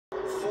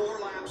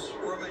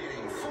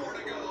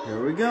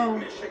Here we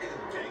go.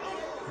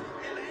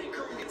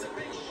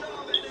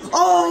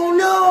 Oh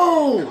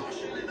no!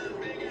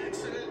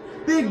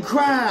 Big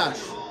crash.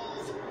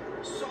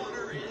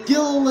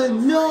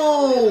 Gilliland,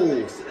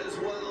 no!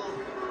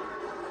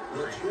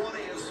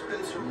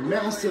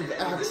 Massive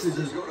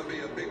accident.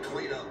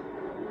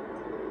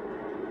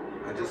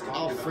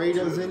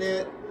 Alfredo's in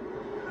it.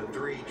 The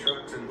 3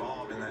 trucks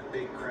involved in that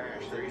big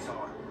crash. There you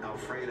saw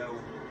Alfredo.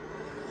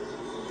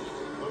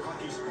 Looked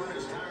like he spun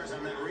his tires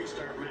on that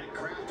restart. Matt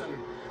Crafton,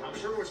 I'm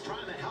sure, was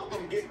trying to help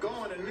him get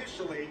going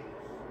initially.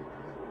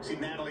 See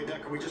Natalie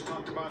Decker, we just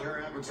talked about her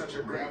having such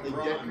a great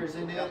run. Decker's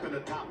in it. Up in the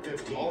top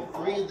 15. All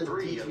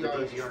three of the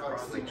DTR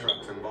Crosley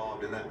trucks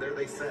involved in that. There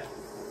they sit.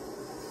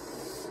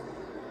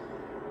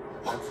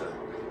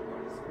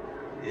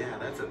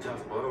 That's a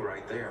tough blow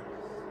right there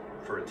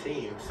for a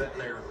team sitting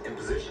there in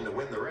position to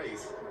win the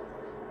race.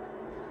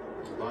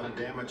 A lot of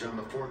damage on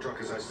the Ford truck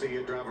as I see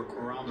it drive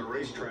around the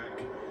racetrack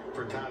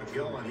for Todd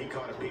Gilliland. He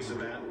caught a piece of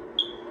that.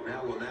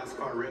 Now will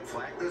NASCAR red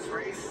flag this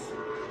race?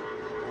 Or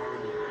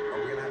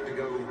are we going to have to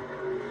go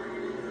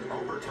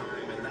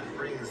overtime, and that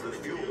brings the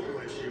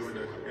fuel issue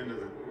into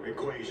the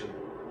equation?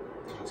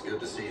 It's good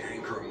to see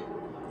Ankrum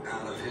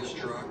out of his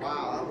truck.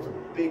 Wow, that was a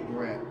big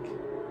wreck.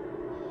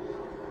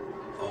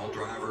 All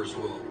drivers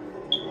will.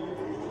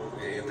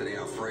 Anthony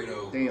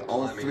Alfredo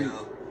all climbing 3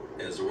 out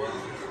as well.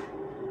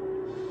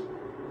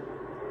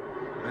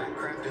 Matt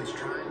Crafton's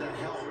trying to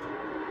help.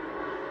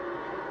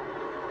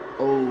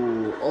 Oh.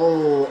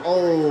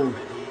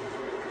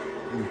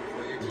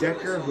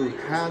 Decker, who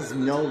has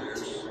no...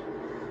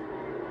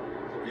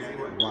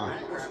 Wow.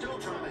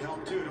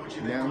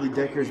 Natalie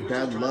Decker's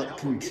bad luck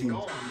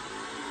continues.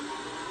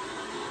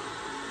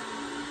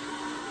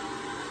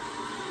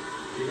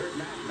 You heard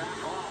Matt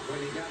back off when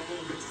he got a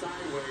little bit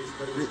sideways,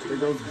 but it was There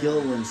goes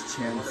Gilliland's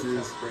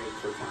chances.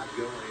 For Todd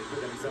Gilliland, he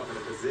put himself in a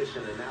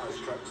position, and now his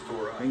truck's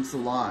tore up. Thanks a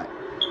lot.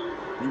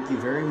 Thank you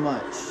very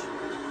much.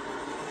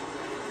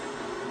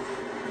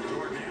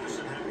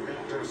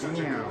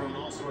 Damn.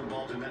 Also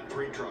involved in that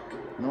 3 truck.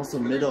 And also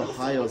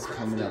Mid-Ohio's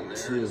coming up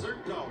too.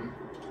 No,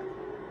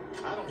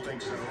 I don't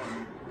think so.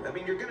 I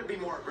mean, you're going to be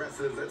more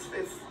aggressive.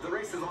 The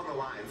race is on the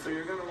line, so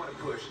you're going to want to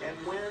push. And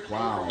when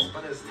wow. Ankrum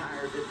spun his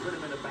tires, it put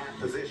him in a bad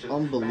position.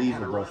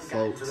 Unbelievable,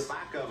 folks. To the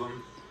back of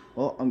him.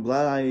 Well, I'm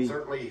glad I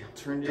Certainly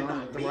turned it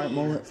on at the right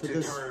moment for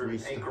this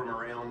race. Ankrum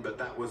around, but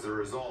that was the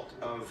result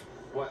of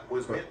what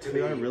was meant to be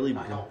a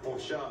helpful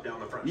shove down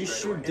the front. You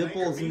sure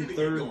Dipple's in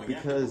 3rd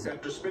because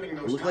it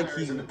looked like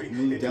he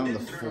moved down the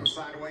front.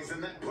 Sideways,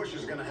 and that push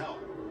is going to help.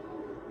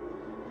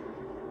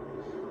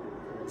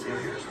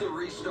 Here's the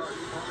restart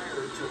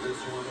prior to this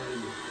one,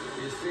 and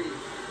you see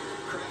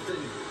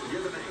Crafton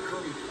giving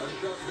Ankrum a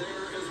shove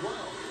there as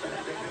well. That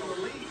had to have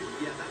the lead.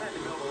 Yeah, that had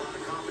to build a lot of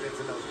confidence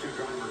in those 2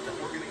 drivers that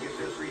we're going to get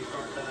this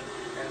restart done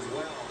as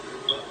well.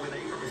 But when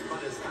Ankrum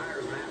spun his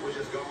tires, Matt was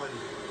just going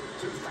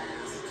too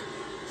fast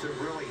to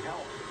really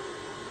help.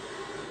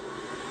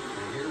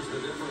 And here's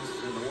the difference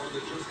in the one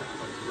that just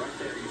happened. Right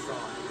there, you saw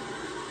it.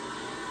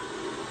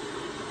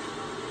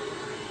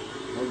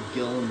 Oh,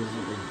 Gilliland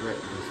doesn't regret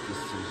this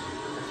decision.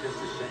 That's just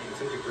a shame.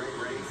 Such a great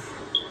race.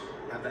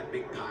 Have that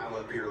big pile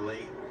up here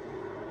late.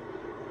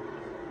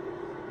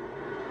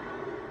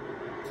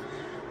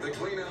 The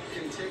cleanup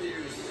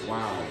continues.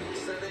 Wow.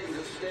 Setting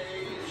the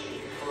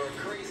stage for a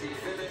crazy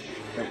finish.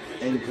 That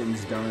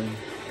Ankrum's done.